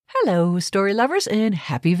Hello, story lovers, and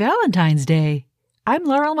happy Valentine's Day. I'm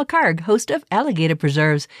Laurel McCarg, host of Alligator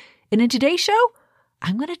Preserves, and in today's show,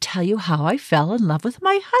 I'm going to tell you how I fell in love with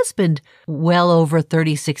my husband well over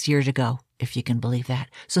 36 years ago, if you can believe that.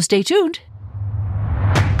 So stay tuned.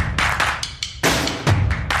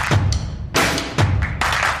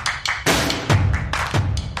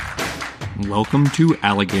 Welcome to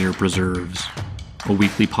Alligator Preserves, a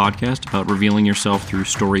weekly podcast about revealing yourself through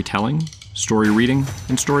storytelling, story reading,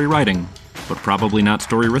 and story writing, but probably not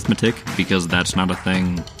story arithmetic, because that's not a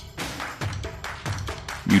thing.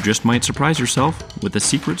 You just might surprise yourself with the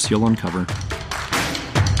secrets you'll uncover.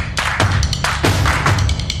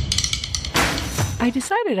 I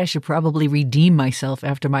decided I should probably redeem myself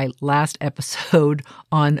after my last episode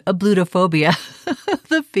on ablutophobia,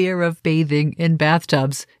 the fear of bathing in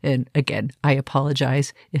bathtubs. And again, I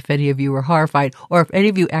apologize if any of you were horrified, or if any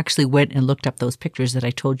of you actually went and looked up those pictures that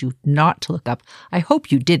I told you not to look up. I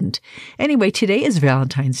hope you didn't. Anyway, today is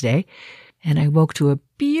Valentine's Day, and I woke to a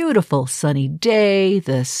beautiful sunny day.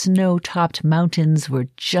 The snow-topped mountains were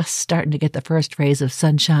just starting to get the first rays of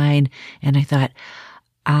sunshine, and I thought,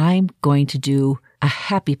 I'm going to do a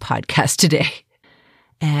happy podcast today.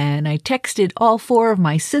 And I texted all four of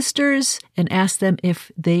my sisters and asked them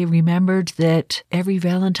if they remembered that every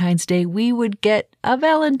Valentine's Day we would get a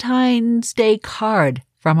Valentine's Day card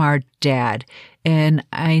from our dad. And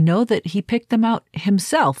I know that he picked them out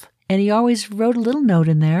himself. And he always wrote a little note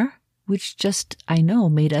in there, which just, I know,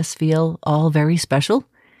 made us feel all very special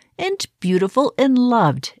and beautiful and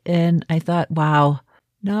loved. And I thought, wow,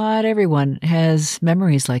 not everyone has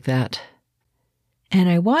memories like that. And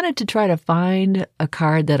I wanted to try to find a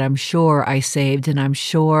card that I'm sure I saved, and I'm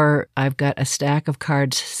sure I've got a stack of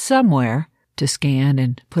cards somewhere to scan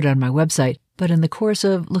and put on my website. But in the course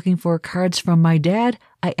of looking for cards from my dad,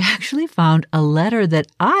 I actually found a letter that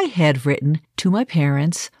I had written to my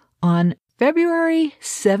parents on February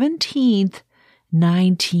 17th,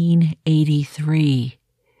 1983.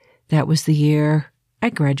 That was the year I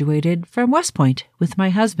graduated from West Point with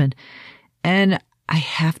my husband. And I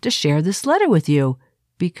have to share this letter with you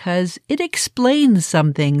because it explains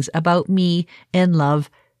some things about me and love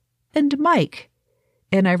and Mike.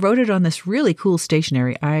 And I wrote it on this really cool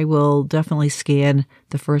stationery. I will definitely scan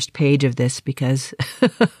the first page of this because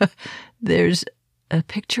there's a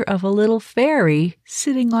picture of a little fairy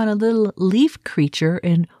sitting on a little leaf creature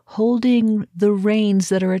and holding the reins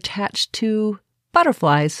that are attached to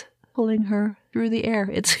butterflies, pulling her through the air.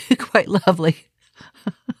 It's quite lovely.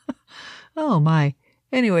 Oh my.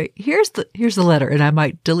 Anyway, here's the letter, and I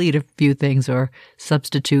might delete a few things or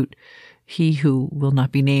substitute he who will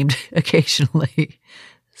not be named occasionally.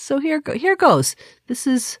 So here goes. This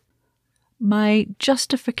is my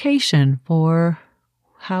justification for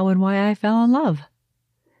how and why I fell in love.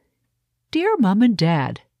 Dear Mom and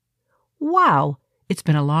Dad, wow, it's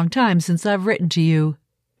been a long time since I've written to you.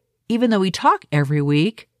 Even though we talk every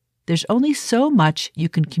week, there's only so much you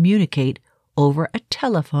can communicate over a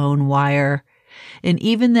telephone wire. And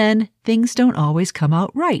even then, things don't always come out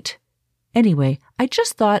right. Anyway, I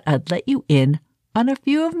just thought I'd let you in on a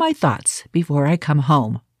few of my thoughts before I come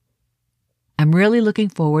home. I'm really looking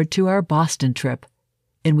forward to our Boston trip,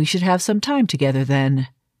 and we should have some time together then.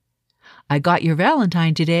 I got your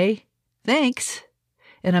Valentine today. Thanks.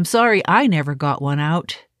 And I'm sorry I never got one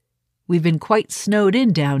out. We've been quite snowed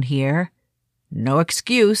in down here. No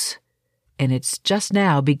excuse. And it's just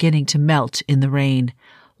now beginning to melt in the rain.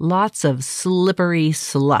 Lots of slippery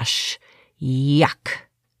slush. Yuck.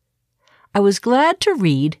 I was glad to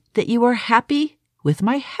read that you are happy with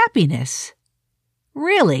my happiness.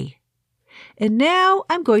 Really? And now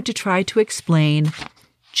I'm going to try to explain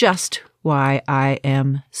just why I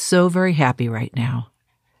am so very happy right now.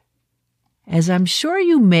 As I'm sure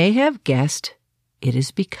you may have guessed, it is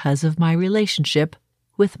because of my relationship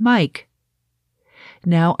with Mike.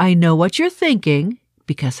 Now, I know what you're thinking,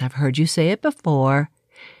 because I've heard you say it before,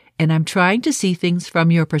 and I'm trying to see things from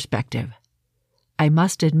your perspective. I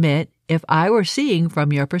must admit, if I were seeing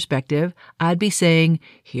from your perspective, I'd be saying,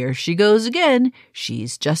 here she goes again,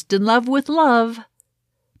 she's just in love with love.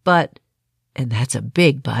 But, and that's a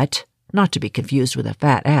big but, not to be confused with a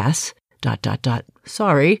fat ass, ...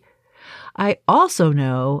 Sorry. I also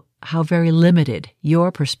know how very limited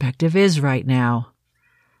your perspective is right now.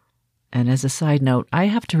 And as a side note, I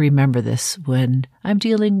have to remember this when I'm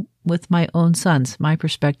dealing with my own sons. My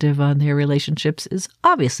perspective on their relationships is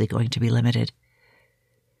obviously going to be limited.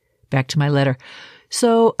 Back to my letter.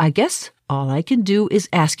 So I guess all I can do is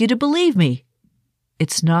ask you to believe me.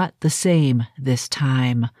 It's not the same this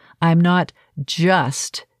time. I'm not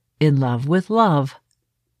just in love with love.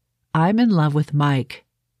 I'm in love with Mike,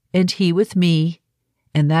 and he with me,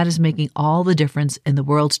 And that is making all the difference in the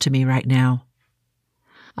world to me right now.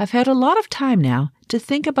 I've had a lot of time now to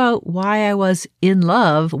think about why I was in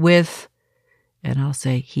love with, and I'll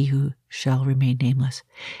say he who shall remain nameless.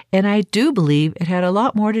 And I do believe it had a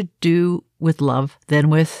lot more to do with love than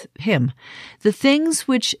with him. The things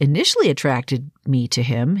which initially attracted me to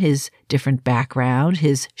him, his different background,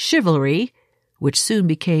 his chivalry, which soon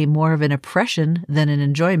became more of an oppression than an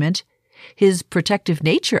enjoyment, his protective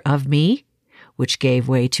nature of me, which gave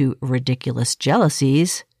way to ridiculous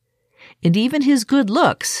jealousies, and even his good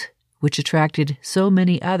looks, which attracted so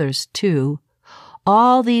many others too.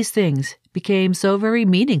 All these things became so very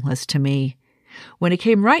meaningless to me. When it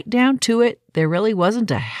came right down to it, there really wasn't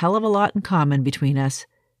a hell of a lot in common between us,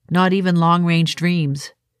 not even long-range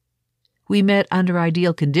dreams. We met under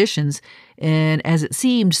ideal conditions, and as it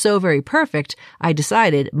seemed so very perfect, I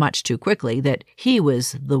decided, much too quickly, that he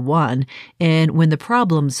was the one, and when the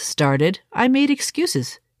problems started, I made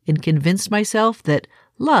excuses and convinced myself that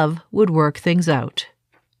love would work things out.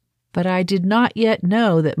 But I did not yet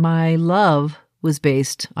know that my love was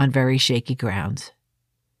based on very shaky grounds.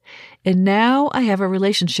 And now I have a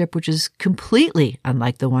relationship which is completely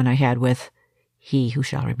unlike the one I had with he who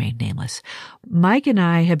shall remain nameless. Mike and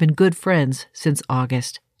I have been good friends since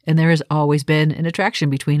August, and there has always been an attraction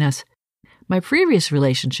between us. My previous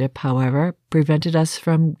relationship, however, prevented us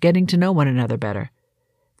from getting to know one another better.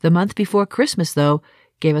 The month before Christmas, though,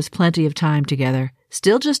 gave us plenty of time together,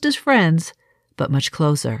 still just as friends, but much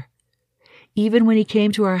closer. Even when he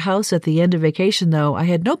came to our house at the end of vacation, though, I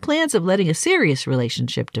had no plans of letting a serious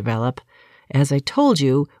relationship develop. As I told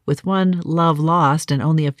you, with one love lost and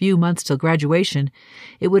only a few months till graduation,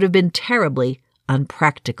 it would have been terribly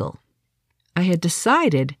unpractical. I had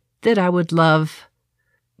decided that I would love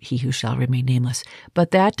he who shall remain nameless,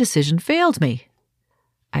 but that decision failed me.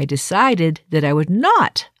 I decided that I would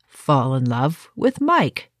not fall in love with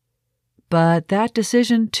Mike, but that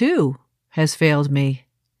decision, too, has failed me.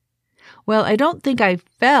 Well, I don't think I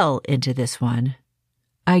fell into this one.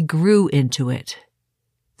 I grew into it.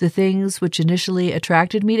 The things which initially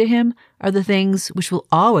attracted me to him are the things which will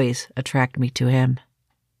always attract me to him.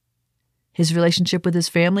 His relationship with his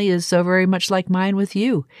family is so very much like mine with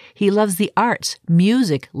you. He loves the arts,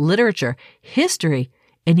 music, literature, history,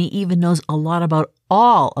 and he even knows a lot about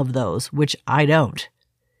all of those, which I don't.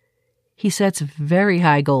 He sets very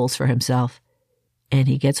high goals for himself, and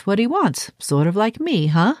he gets what he wants, sort of like me,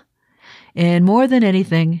 huh? And more than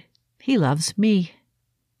anything, he loves me.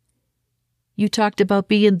 You talked about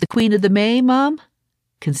being the Queen of the May, Mom?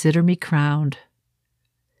 Consider me crowned.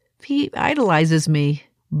 He idolizes me,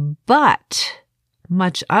 but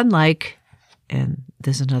much unlike, and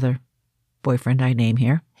there's another boyfriend I name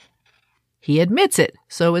here, he admits it,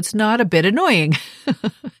 so it's not a bit annoying.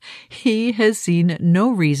 He has seen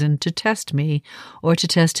no reason to test me or to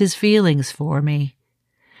test his feelings for me.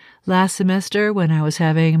 Last semester, when I was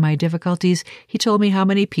having my difficulties, he told me how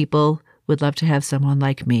many people would love to have someone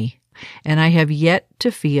like me, and I have yet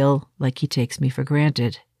to feel like he takes me for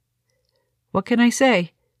granted. What can I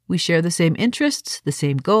say? We share the same interests, the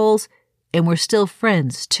same goals, and we're still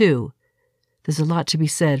friends, too. There's a lot to be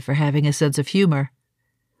said for having a sense of humor.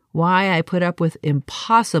 Why I put up with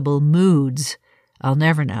impossible moods, I'll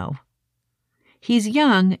never know. He's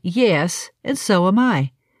young, yes, and so am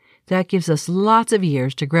I. That gives us lots of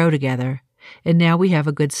years to grow together, and now we have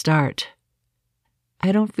a good start.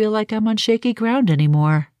 I don't feel like I'm on shaky ground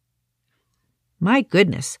anymore. My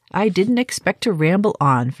goodness, I didn't expect to ramble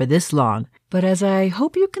on for this long, but as I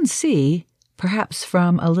hope you can see, perhaps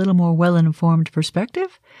from a little more well-informed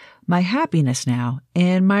perspective, my happiness now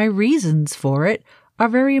and my reasons for it are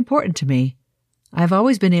very important to me. I've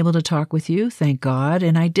always been able to talk with you, thank God,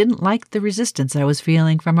 and I didn't like the resistance I was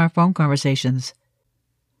feeling from our phone conversations.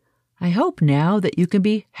 I hope now that you can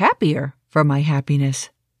be happier for my happiness.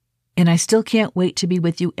 And I still can't wait to be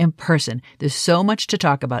with you in person. There's so much to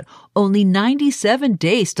talk about. Only 97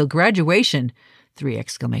 days till graduation. 3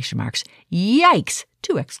 exclamation marks. Yikes!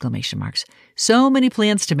 2 exclamation marks. So many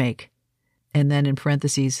plans to make. And then in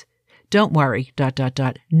parentheses, don't worry, ...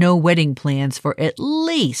 no wedding plans for at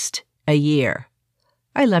least a year.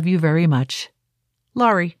 I love you very much.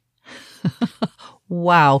 Laurie.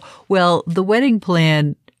 Wow. Well, the wedding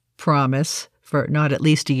plan promise for not at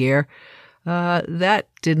least a year, that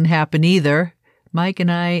didn't happen either. Mike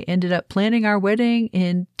and I ended up planning our wedding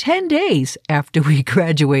in 10 days after we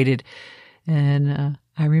graduated. And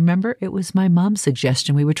I remember it was my mom's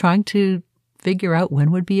suggestion. We were trying to figure out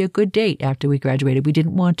when would be a good date after we graduated. We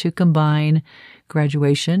didn't want to combine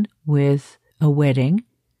graduation with a wedding.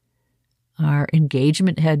 Our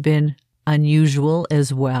engagement had been unusual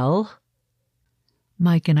as well.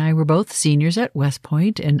 Mike and I were both seniors at West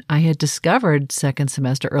Point, and I had discovered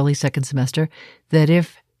early second semester, that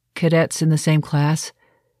if cadets in the same class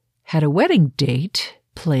had a wedding date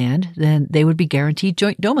planned, then they would be guaranteed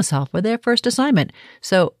joint domicile for their first assignment.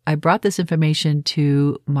 So I brought this information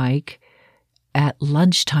to Mike at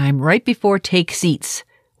lunchtime, right before take seats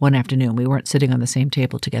one afternoon. We weren't sitting on the same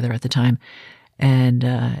table together at the time. And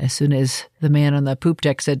as soon as the man on the poop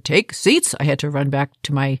deck said, "Take seats," I had to run back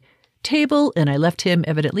to my table, and I left him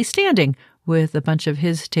evidently standing with a bunch of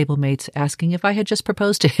his table mates asking if I had just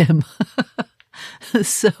proposed to him.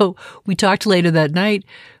 So we talked later that night.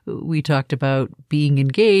 We talked about being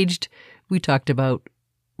engaged. We talked about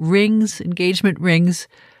rings, engagement rings.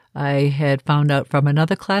 I had found out from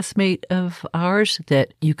another classmate of ours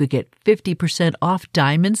that you could get 50% off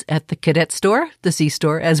diamonds at the cadet store, the C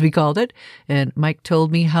store, as we called it. And Mike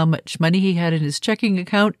told me how much money he had in his checking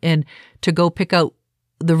account and to go pick out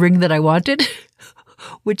the ring that I wanted,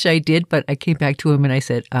 which I did. But I came back to him and I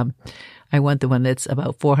said, I want the one that's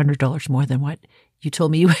about $400 more than what you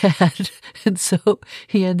told me you had. And so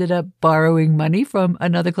he ended up borrowing money from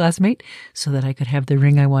another classmate so that I could have the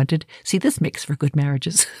ring I wanted. See, this makes for good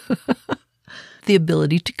marriages. The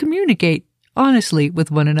ability to communicate honestly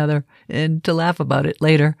with one another and to laugh about it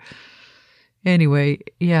later. Anyway,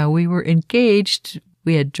 yeah, we were engaged.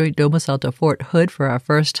 We had joint domicile to Fort Hood for our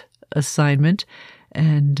first assignment.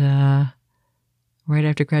 And right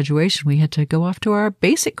after graduation, we had to go off to our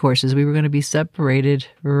basic courses. We were going to be separated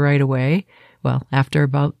right away. Well, after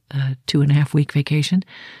about a 2.5-week vacation.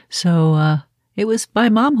 So it was my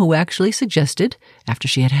mom who actually suggested, after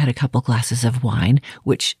she had had a couple glasses of wine,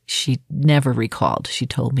 which she never recalled. She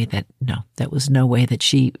told me that, no, that was no way that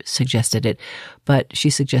she suggested it. But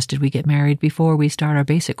she suggested we get married before we start our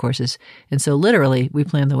basic courses. And so literally, we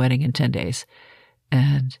planned the wedding in 10 days.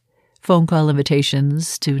 And phone call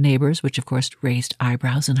invitations to neighbors, which of course raised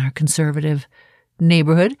eyebrows in our conservative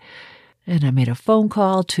neighborhood. And I made a phone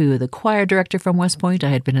call to the choir director from West Point. I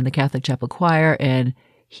had been in the Catholic Chapel Choir, and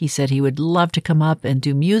he said he would love to come up and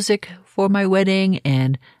do music for my wedding.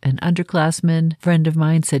 And an underclassman friend of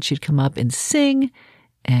mine said she'd come up and sing.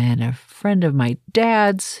 And a friend of my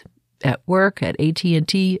dad's at work at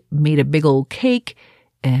AT&T made a big old cake.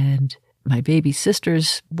 And my baby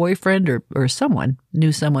sister's boyfriend or someone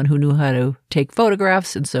knew someone who knew how to take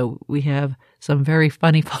photographs. And so we have some very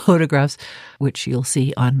funny photographs, which you'll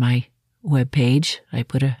see on my webpage. I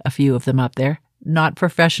put a few of them up there. Not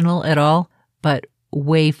professional at all, but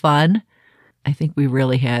way fun. I think we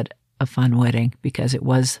really had a fun wedding because it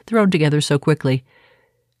was thrown together so quickly.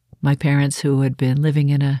 My parents, who had been living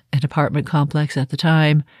in an apartment complex at the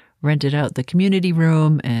time, rented out the community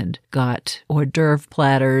room and got hors d'oeuvre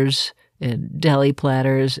platters and deli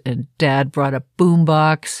platters, and Dad brought a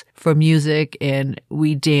boombox for music, and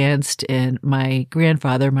we danced. And my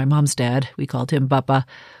grandfather, my mom's dad, we called him Papa,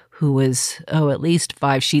 who was, at least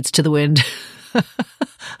 5 sheets to the wind,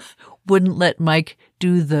 wouldn't let Mike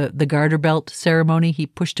do the garter belt ceremony. He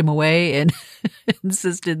pushed him away and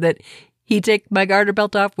insisted that he take my garter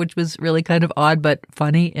belt off, which was really kind of odd but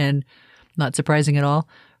funny and not surprising at all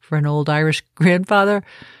for an old Irish grandfather.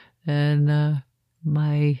 And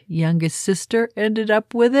my youngest sister ended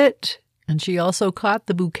up with it, and she also caught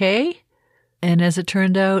the bouquet. And as it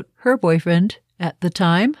turned out, her boyfriend at the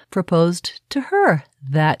time proposed to her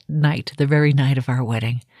that night, the very night of our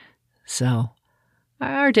wedding. So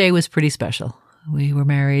our day was pretty special. We were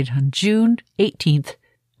married on June 18th,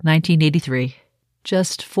 1983,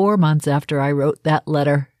 just 4 months after I wrote that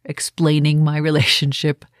letter explaining my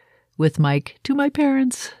relationship with Mike to my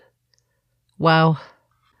parents. Wow.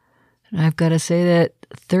 I've got to say that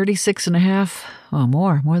 36 and a half,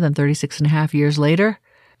 more than 36 and a half years later,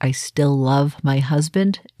 I still love my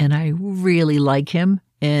husband and I really like him.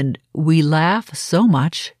 And we laugh so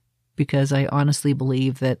much because I honestly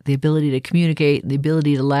believe that the ability to communicate and the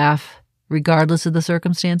ability to laugh, regardless of the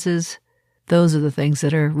circumstances, those are the things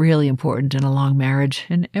that are really important in a long marriage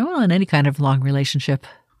and in any kind of long relationship.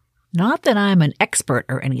 Not that I'm an expert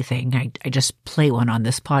or anything. I just play one on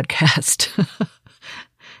this podcast.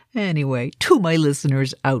 Anyway, to my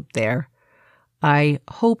listeners out there, I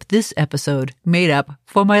hope this episode made up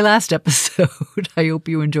for my last episode. I hope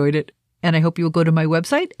you enjoyed it. And I hope you will go to my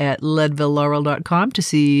website at leadvillelaurel.com to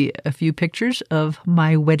see a few pictures of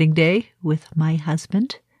my wedding day with my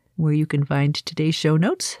husband, where you can find today's show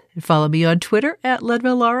notes. Follow me on Twitter at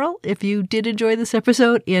LeadvilleLaurel. If you did enjoy this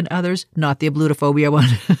episode and others, not the ablutophobia one,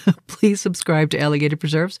 please subscribe to Alligator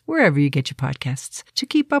Preserves wherever you get your podcasts to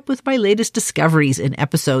keep up with my latest discoveries in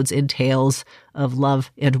episodes and tales of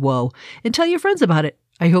love and woe. And tell your friends about it.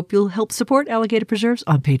 I hope you'll help support Alligator Preserves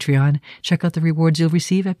on Patreon. Check out the rewards you'll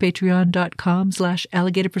receive at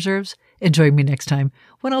patreon.com/alligatorpreserves. And join me next time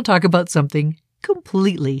when I'll talk about something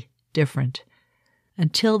completely different.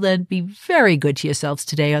 Until then, be very good to yourselves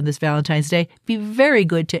today on this Valentine's Day. Be very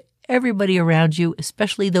good to everybody around you,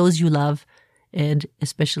 especially those you love, and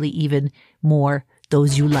especially even more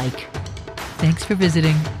those you like. Thanks for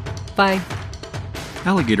visiting. Bye.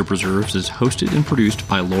 Alligator Preserves is hosted and produced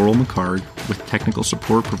by Laurel McCard, with technical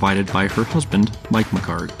support provided by her husband, Mike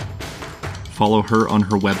McCard. Follow her on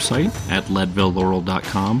her website at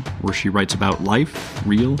leadvillelaurel.com, where she writes about life,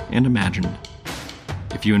 real and imagined.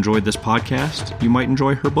 If you enjoyed this podcast, you might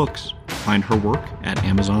enjoy her books. Find her work at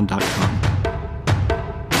amazon.com.